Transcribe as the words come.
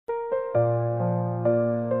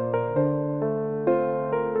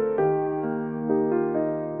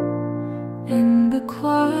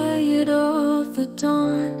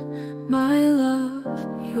dawn, my love,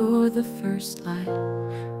 you're the first light.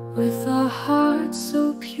 With a heart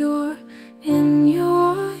so pure, in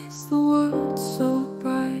your eyes the world so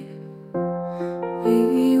bright.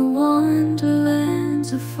 We wander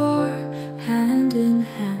lands afar, hand in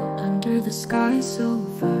hand under the sky so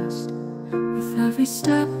vast. With every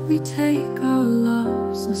step we take, our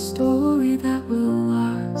love's a story that will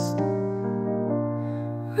last.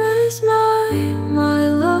 Rise, my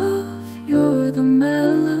love, you're the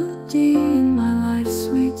melody in my life's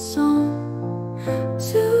sweet song.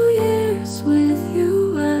 2 years with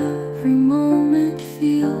you, every moment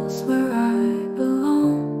feels where I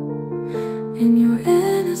belong. In your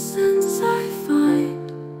innocence I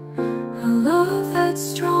find a love that's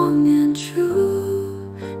strong and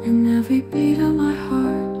true. In every beat of my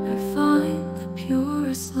heart I find the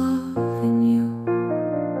purest love in you.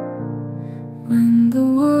 When the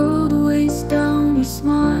world weighs down your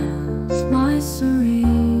smiles, my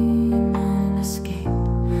serene escape.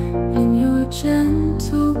 In your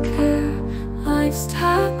gentle care, life's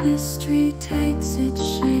tapestry takes its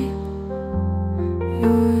shape.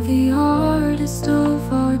 You're the artist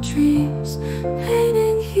of our dreams,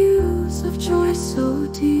 painting hues of joy so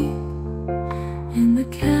deep. In the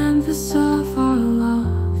canvas of our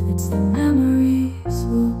love, it's the memories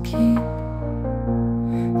we'll keep.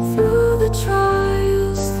 Through the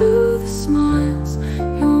trials, through the smiles,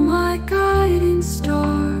 you're my guiding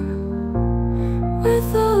star.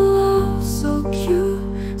 With a love so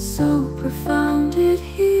cute, so profound, it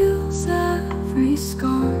heals every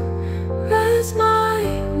scar. Rise,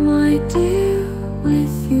 my dear,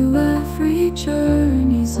 with you every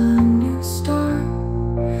journey's a new start.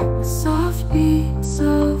 With soft beats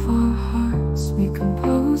of our hearts, we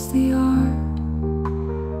compose the art.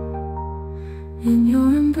 In your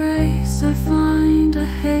embrace I find a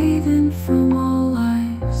haven from all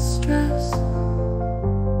life's stress.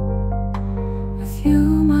 With you,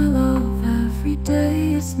 my love, every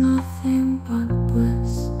day is nothing but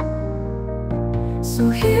bliss. So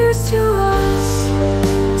here's to us,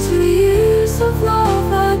 2 years of love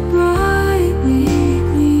that brightly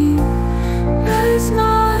gleam. Rise,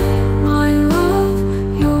 my love,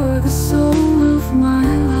 you're the soul of my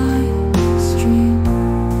life's dream.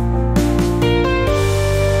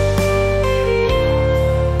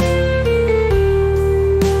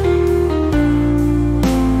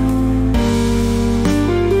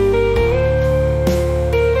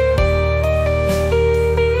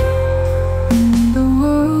 When the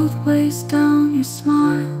world weighs down your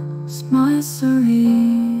smiles, my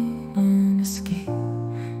serene escape.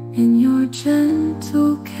 In your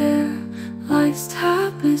gentle care, life's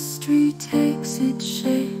tapestry takes its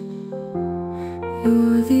shape.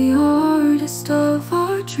 You're the artist of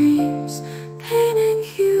our dreams, painting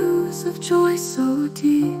hues of joy so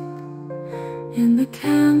deep. In the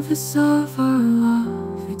canvas of our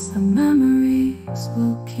love, it's the memories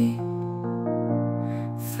we'll keep.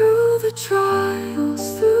 Through the trials,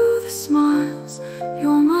 through the smiles,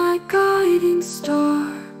 you're my guiding star.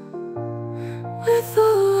 With a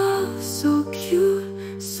love so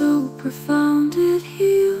cute, so profound, it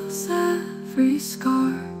heals every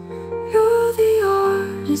scar. You're the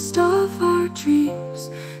artist of our dreams,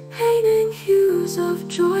 painting hues of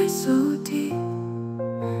joy so deep.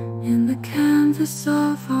 In the canvas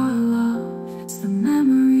of our love, it's the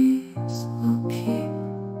memories we'll keep.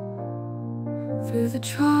 Through the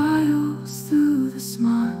trials, through the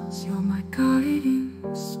smiles, you're my guiding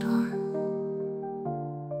star.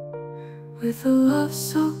 With a love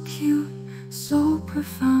so cute, so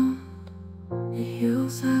profound, it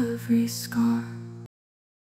heals every scar.